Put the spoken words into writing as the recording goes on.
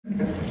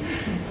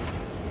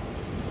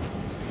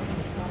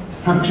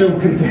Functional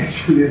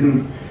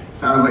contextualism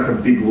sounds like a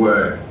big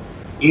word.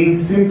 In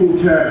simple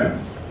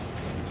terms,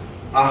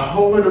 a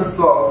hole in a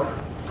sock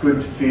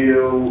could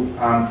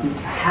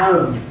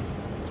have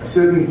a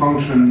certain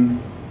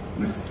function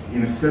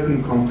in a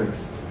certain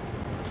context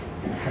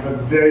and have a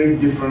very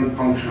different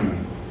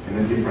function in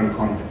a different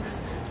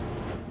context.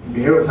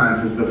 Behavioral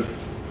science is the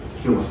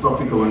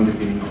philosophical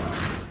underpinning of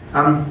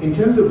that. In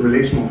terms of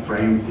relational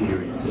frame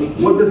theories,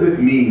 what does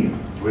it mean,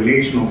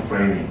 relational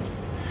framing?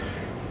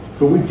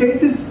 So we take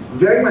this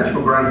very much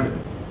for granted.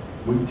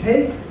 We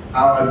take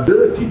our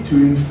ability to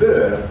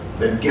infer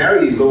that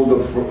Gary is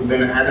older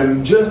than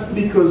Adam just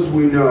because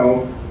we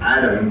know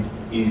Adam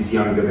is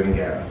younger than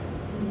Gary.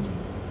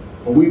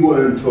 But we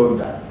weren't taught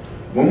that.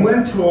 When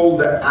we're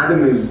told that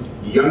Adam is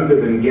younger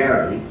than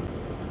Gary,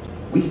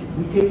 we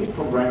take it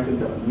for granted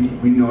that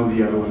we know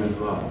the other one as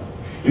well.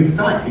 In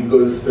fact, it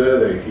goes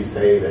further if you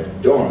say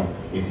that Don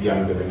is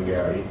younger than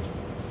Gary.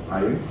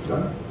 Are you,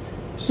 Don?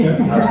 Yeah,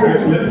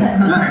 absolutely.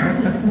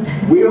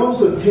 We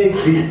also take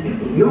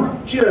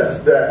not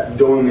just that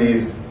Don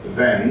is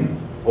then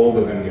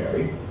older than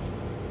Gary.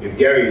 If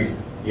Gary is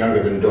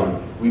younger than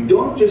Don, we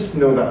don't just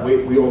know that,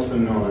 we also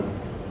know that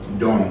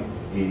Don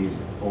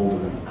is older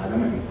than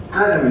Adam and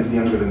Adam is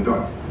younger than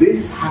Don.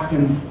 This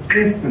happens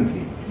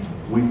instantly.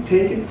 We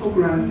take it for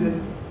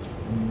granted.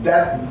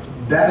 That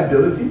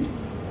ability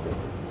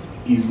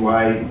is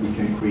why we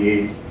can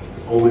create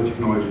all the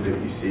technology that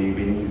you're seeing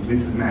being used.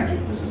 This is magic,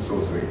 this is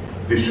sorcery,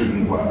 this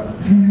shouldn't work.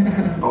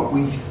 But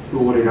we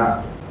thought it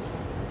up.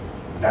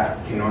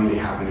 That can only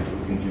happen if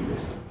we can do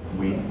this.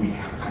 We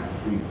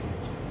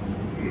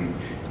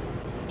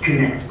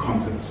connect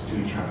concepts to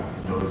each other.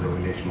 Those are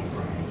relational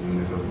frames, and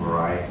there's a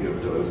variety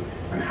of those,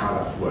 and how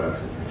that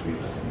works is actually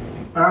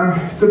fascinating.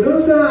 So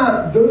those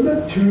are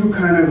two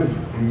kind of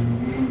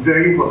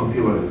very important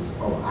pillars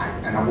of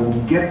ACT, and I will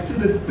get to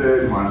the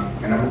third one,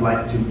 and I would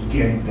like to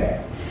get there.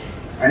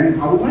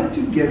 And I would like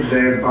to get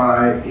there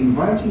by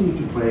inviting you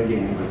to play a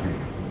game with me.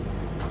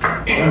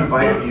 I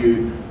invite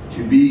you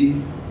to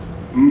be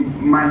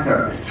my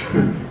therapist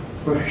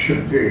for a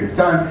short period of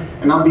time,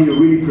 and I'll be a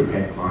really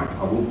prepared client.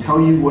 I will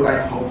tell you what I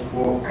hope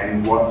for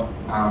and what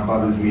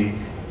bothers me,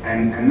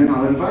 and then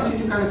I'll invite you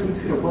to kind of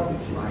consider what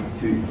it's like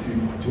to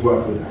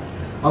work with that.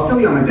 I'll tell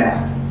you I'm a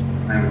dad.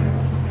 I'm a dad.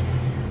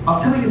 I'll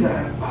tell you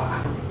that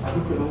I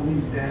look at all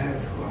these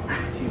dads who are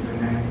active and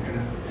then I'm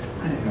gonna,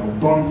 I don't know,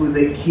 bond with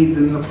their kids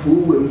in the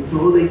pool and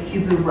throw their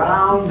kids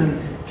around, and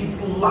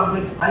kids love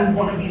it. I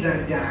want to be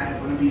that dad. I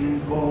want to be an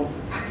involved,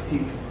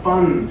 active,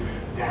 fun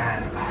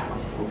dad. But I have a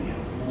phobia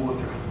of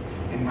water,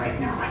 and right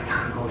now I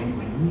can't go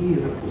anywhere near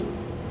the pool.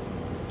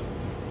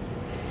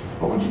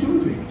 What would you do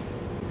with me?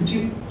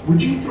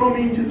 Would you throw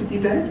me into the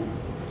deep end?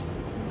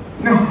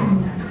 No.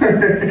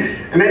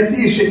 And I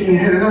see you shaking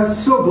your head, and I was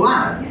so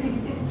glad,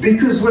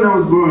 because when I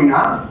was growing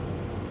up,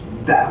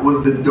 that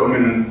was the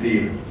dominant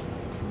theory.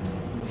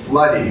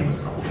 Flooding was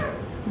called,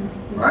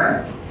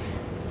 right?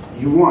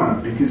 You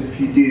won, because if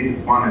you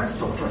did, one, I'd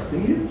stop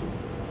trusting you.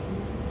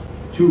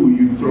 Two,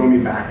 you'd throw me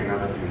back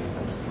another 10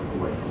 steps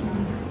away from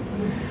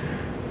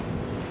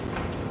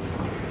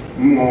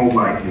me. More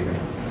likely than.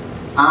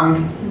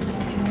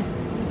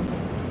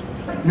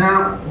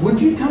 Now, would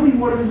you tell me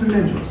what is the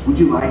dangerous? Would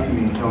you lie to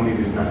me and tell me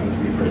there's nothing to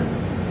be afraid of?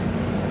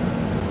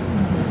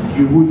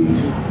 You wouldn't.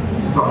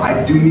 So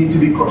I do need to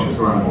be cautious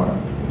around water.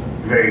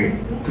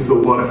 Because a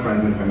lot of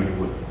friends and family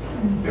would.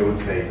 They would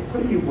say,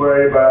 what are you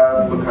worried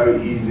about? Look how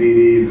easy it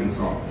is, and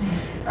so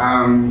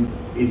on.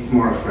 It's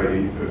more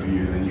afraid of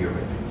you than you of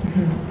it.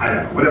 I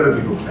don't know, whatever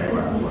people say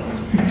about water.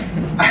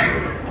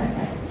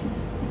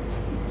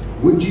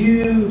 Would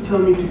you tell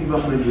me to give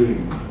up my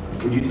dream?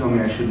 Would you tell me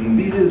I shouldn't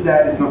be this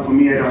dad, it's not for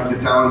me, I don't have the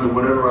talent, or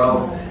whatever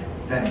else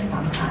that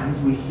sometimes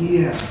we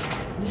hear?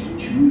 You should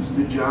choose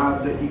the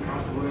job that you're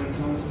comfortable in, and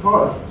so on and so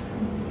forth.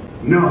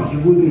 No, you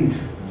wouldn't.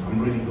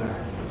 I'm really glad.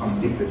 I'll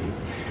stick with you.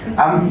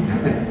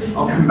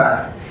 I'll come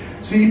back.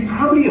 So you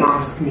probably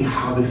asked me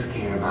how this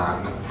came about,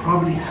 and I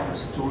probably have a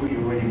story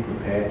already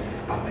prepared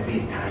about maybe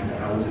a time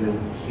that I was a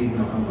little kid and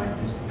I'm like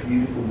this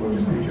beautiful,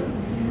 gorgeous picture.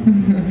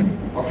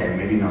 Okay,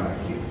 maybe not that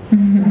cute.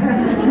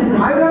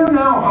 I don't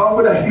know. How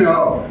would I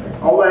know?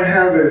 All I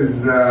have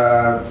is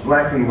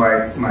black and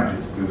white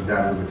smudges, because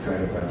Dad was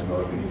excited about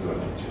developing his own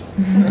pictures.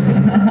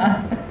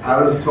 I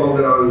was told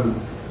that I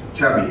was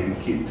chubby and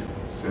cute,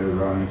 so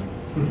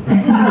I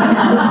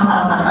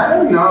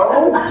don't know.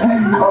 Oh,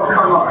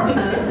 come on.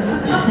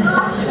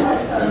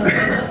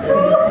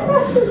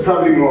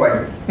 Probably more like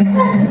this.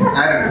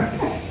 I don't know.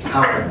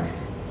 Okay.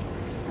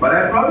 But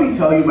I'd probably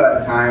tell you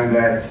about a time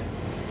that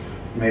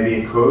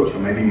maybe a coach or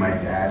maybe my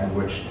dad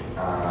watched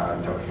a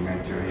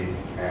documentary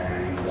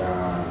and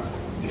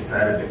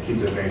decided that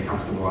kids are very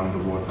comfortable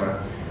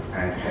underwater,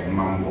 and had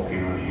mom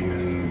walking on him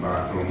in the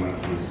bathroom when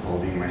he was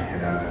holding my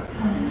head under.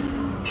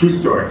 True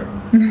story.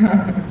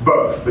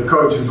 Both, the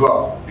coach as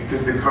well,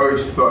 because the coach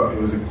thought it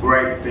was a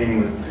great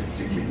thing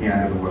to keep me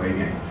out of the water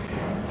again.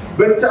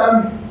 But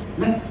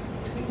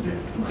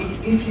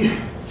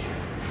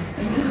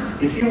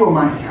if you were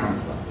my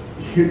counselor,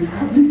 if he'd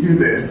probably do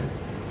this.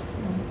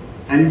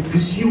 And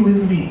because you're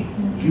with me,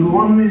 you're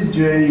on this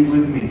journey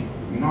with me,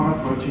 not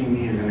approaching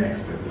me as an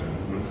expert.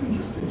 That's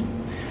interesting.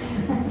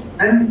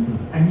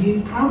 And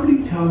he'd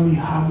probably tell me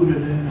how good a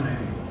learner I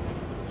am.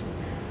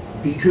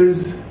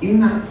 Because in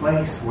that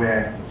place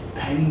where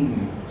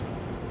pain,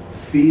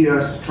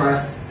 fear,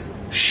 stress,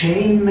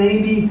 shame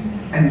maybe,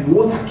 and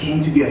water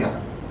came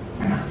together,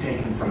 and I've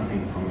taken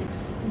something from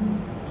this.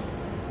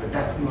 But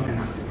that's not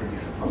enough to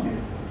produce a phobia.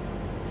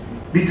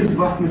 Because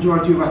vast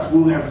majority of us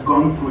will have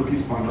gone through at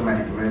least one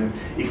traumatic event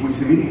if we're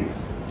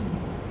civilians.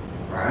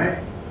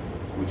 Right?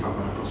 We talk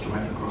about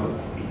post-traumatic growth.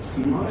 It's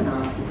not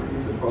enough to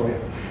produce a phobia.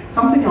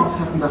 Something else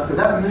happens after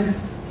that, and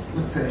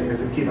let's say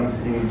as a kid I'm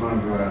sitting in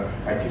front of a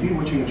TV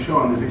watching a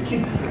show, and there's a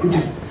kid who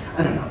just,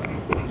 I don't know,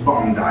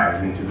 bomb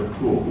dives into the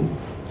pool.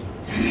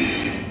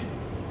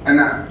 And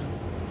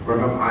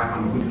remember,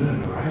 I'm a good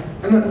learner, right?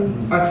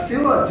 And I'd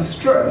feel like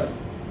distress.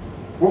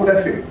 What would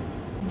I feel?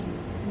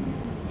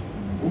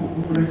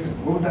 What would I feel?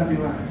 What would that be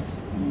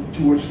like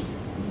to watch this?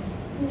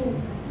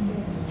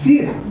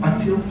 Fear. I'd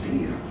feel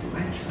fear. I'd feel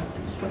anxious. I'd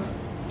feel stressed.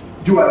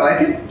 Do I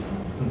like it?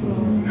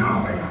 No,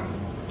 I don't.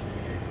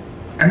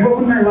 And what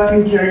would my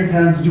loving, caring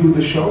parents do with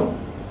the show?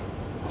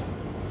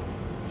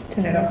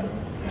 Turn it off.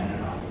 Turn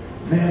it off.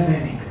 There,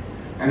 Nick.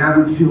 And I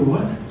would feel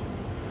what?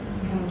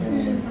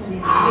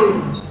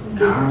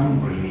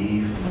 Calm,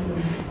 relief.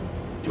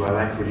 Do I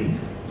like relief?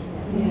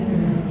 Yes.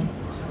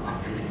 Also, I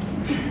love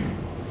relief.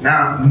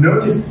 Now,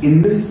 notice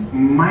in this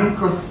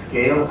micro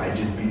scale, I've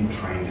just been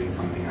trained in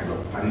something. I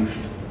got punished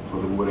for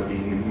the water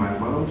being in my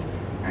world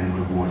and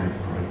rewarded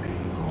for it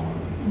being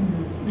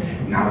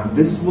gone. Now,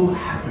 this will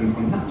happen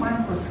on that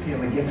micro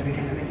scale again and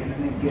again and again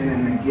and again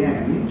and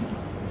again,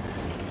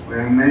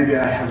 where maybe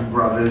I have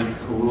brothers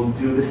who will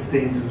do this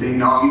thing because they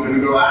know I'm going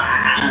to go,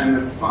 and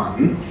it's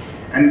fun.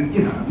 And,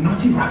 you know,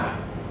 naughty brother,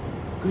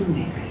 good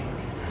Nick,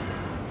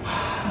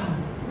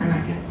 and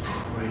I get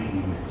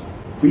trained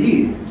for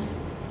years.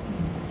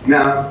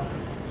 Now,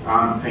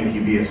 thank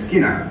you, B.F.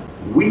 Skinner,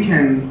 we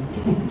can,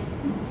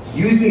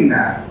 using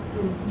that,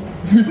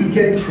 we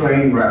can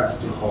train rats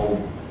to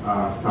hold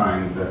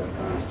signs that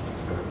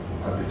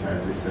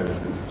advertise their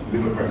services,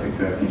 liver pressing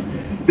services.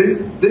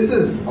 This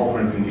is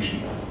operant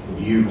conditioning.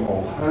 You've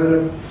all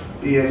heard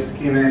of B.F.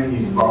 Skinner and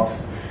his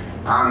box.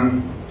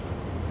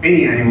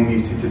 Any animal you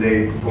see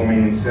today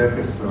performing in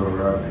circus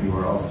or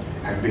anywhere else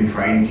has been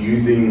trained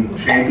using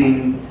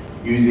shaping,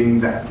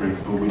 using that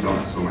principle. We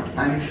don't so much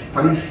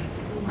punish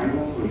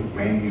animals, we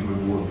mainly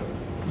reward them.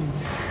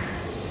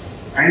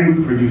 And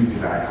we produce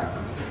desired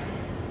outcomes.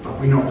 But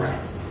we're not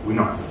rats, we're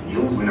not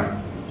seals, we're not.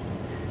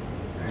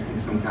 I think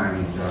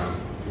sometimes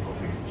people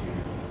think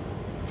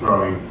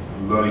throwing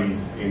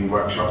lollies in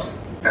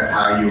workshops, that's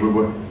how you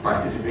reward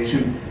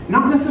participation.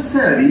 Not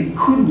necessarily. It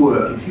could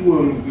work if you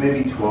were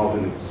maybe 12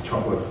 and it's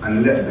chocolates,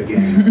 unless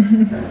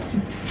again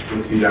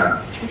puts you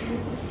down.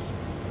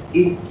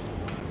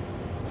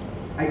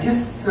 I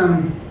guess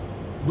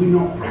we're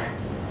not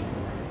rats,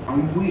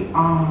 and we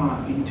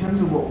are, in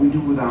terms of what we do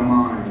with our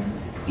minds,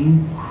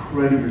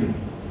 incredibly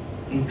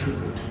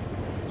intricate.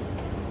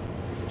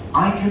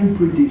 I can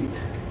predict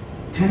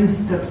 10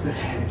 steps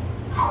ahead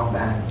how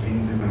bad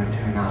things are going to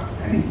turn out,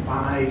 and if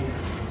I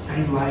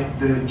say like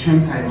the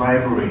Chermside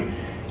Library,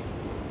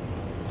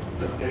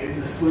 but there is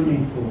a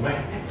swimming pool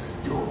right next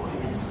door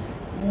and it's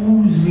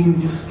oozing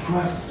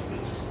distress,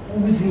 it's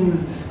oozing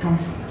this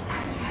discomfort.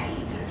 I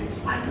hate it.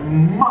 It's like a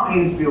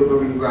minefield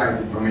of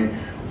anxiety for me.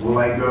 Will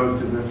I go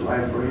to this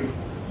library?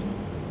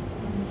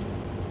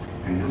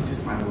 And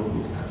notice my world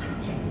will start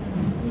changing.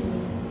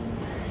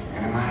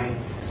 And I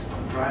might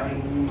stop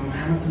driving on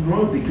Hamilton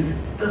Road because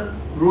it's the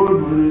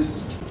road where there's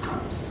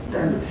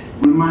standard.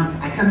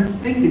 I can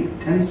think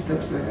it 10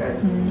 steps ahead.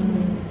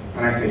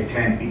 When I say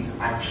 10, it's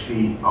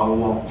actually a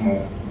lot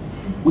more.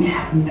 We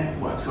have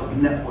networks of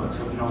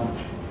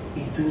knowledge.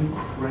 It's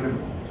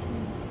incredible.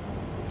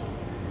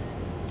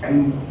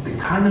 And the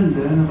kind of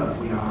learner that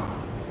we are,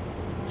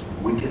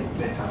 we get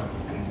better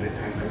and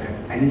better and better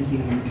at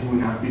anything we do.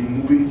 And I've been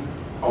moving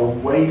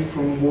away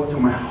from water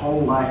my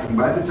whole life. And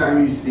by the time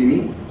you see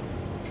me,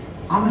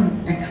 I'm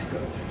an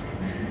expert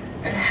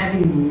at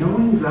having no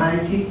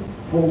anxiety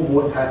for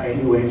water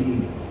anywhere near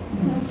me.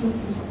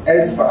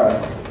 As far as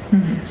possible.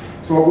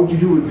 So what would you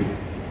do with me?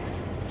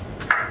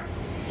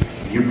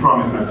 You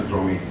promise not to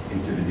throw me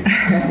into the deep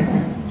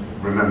end.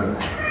 Remember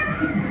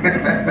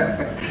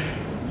that.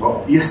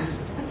 Well,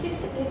 yes? I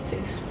guess it's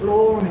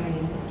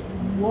exploring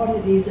what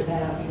it is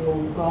about your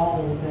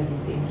goal that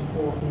is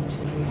important to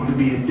you. I want to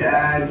be a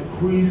dad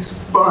who is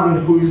fun,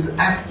 who is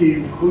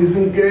active, who is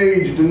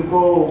engaged,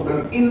 involved,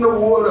 and in the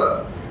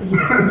water.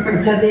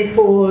 Yes. So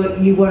therefore,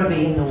 you want to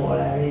be in the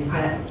water, is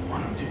that? I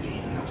want to be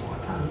in the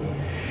water.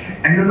 Yes.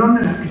 And then on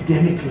an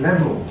academic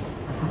level,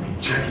 I probably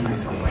judge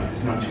myself like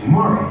there's no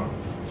tomorrow,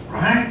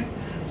 right?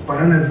 But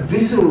on a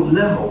visceral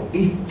level,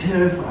 it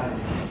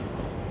terrifies me.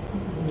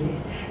 Yes.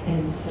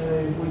 And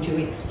so would you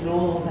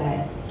explore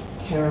that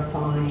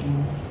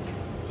terrifying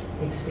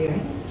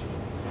experience?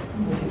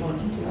 Would you want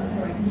to do that?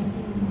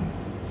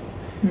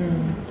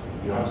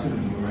 you're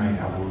absolutely right.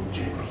 I will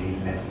gently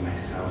let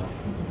myself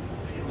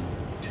feel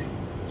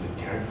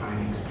the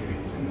terrifying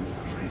experience and the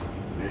suffering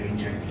very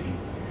gently.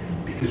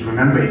 Because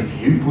remember,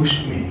 if you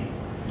pushed me,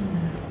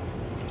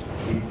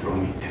 you'd throw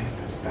me 10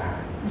 steps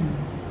back.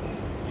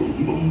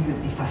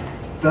 Even if I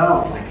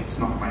felt like it's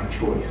not my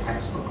choice,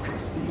 I'd stop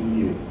trusting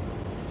you.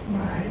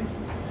 Right?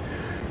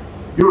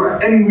 You're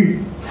right. And we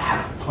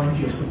have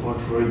plenty of support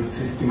for it.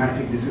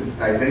 Systematic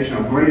desensitization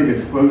or graded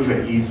exposure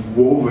is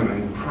woven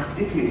in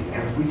practically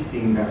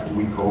everything that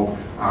we call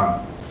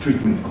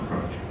treatment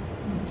approach.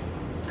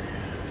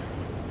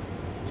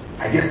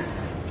 I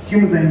guess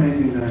humans are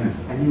amazing learners,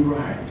 and you're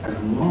right.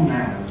 As long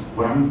as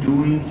what I'm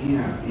doing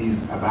here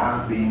is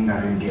about being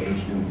that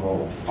engaged,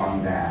 involved,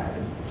 fun dad,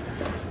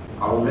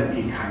 I'll let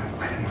you kind of,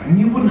 I don't know, and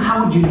you wouldn't,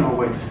 how would you know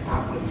where to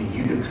start with me?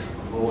 You'd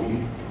explore,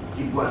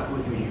 you'd work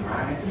with me,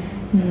 right?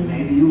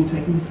 Maybe you'll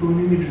take me through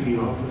an imagery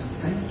of a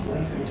safe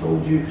place. I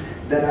told you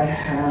that I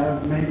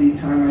have maybe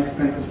time I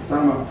spent a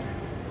summer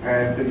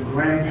at the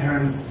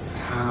grandparents'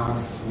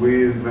 house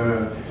with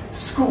a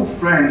school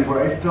friend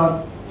where I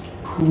felt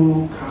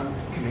cool, kind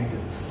of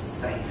connected,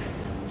 safe.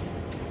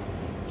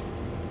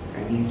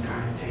 And you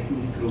kind of take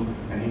me through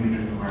an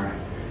imagery where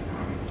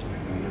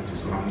I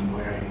notice what I'm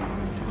wearing, what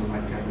it feels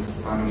like to have the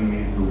sun on me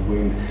and the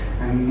wind,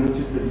 and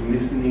notice the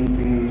glistening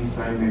thing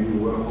inside, maybe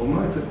waterfall.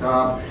 No, it's a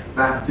top,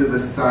 back to the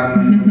sun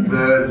and the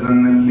birds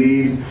and the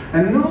leaves,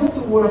 and no, it's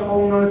a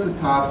waterfall, no, it's a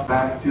top,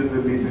 back to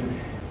the leaves.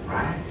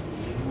 Right?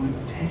 It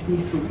would take me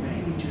through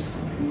maybe just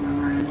something in my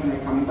mind. When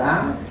I come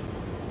back,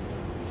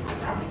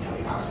 I'd probably tell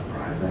you how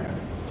surprised I am.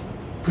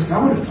 Because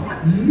I would have thought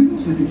I'd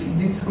lose it if you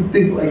did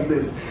something like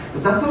this.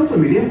 Does that sound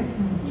familiar?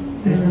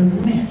 There's a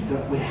myth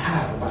that we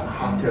have about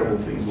how terrible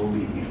things will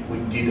be if we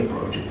did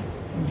approach it.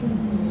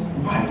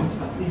 Why? What's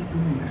that myth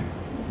doing there?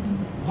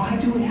 Why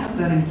do we have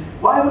that in?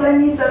 Why would I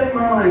need that in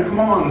my mind? Come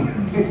on.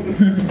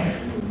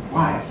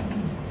 Why?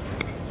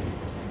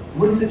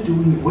 What is it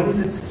doing? What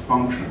is its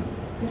function?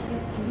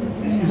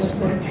 It's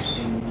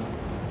protecting.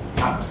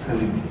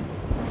 Absolutely.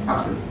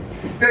 Absolutely.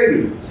 Very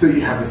good. So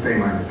you have the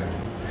same mindset.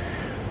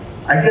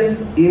 I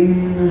guess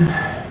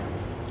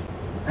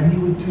and you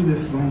would do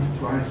this once,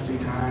 twice, 3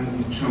 times,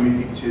 you'd show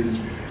me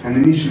pictures, and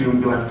initially it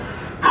would be like,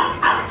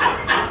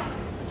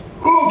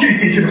 okay,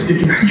 take it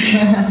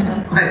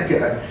off. My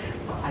God.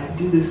 But I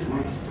do this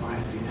once,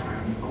 twice, 3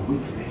 times, a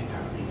week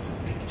later, it's a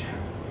picture.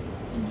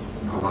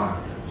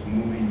 Collage,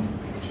 moving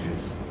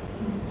pictures,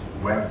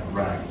 wet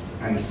rag,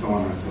 and so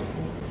on and so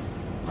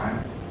forth.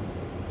 Right?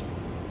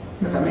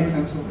 Does that make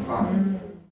sense so far?